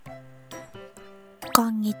こ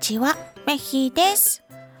んにちは、めひです。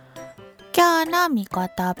今日の御言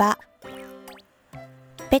葉、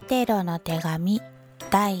ペテロの手紙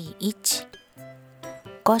第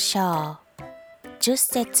5章10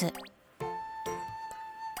節。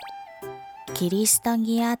キリスト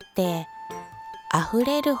にあってあふ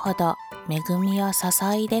れるほど恵みを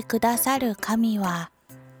注いでくださる神は、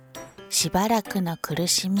しばらくの苦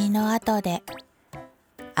しみのあとで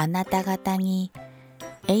あなた方に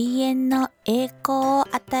永遠の栄光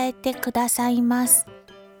を与えてくださいます。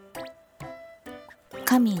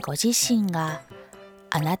神ご自身が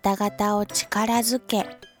あなた方を力づけ、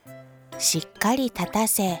しっかり立た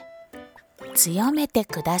せ、強めて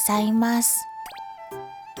くださいます。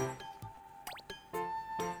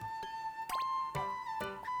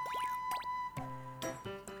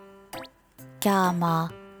今日も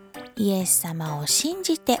イエス様を信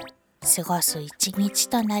じて過ごす一日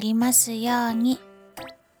となりますように。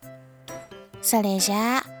それじ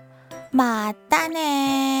ゃあ、また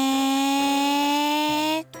ねー。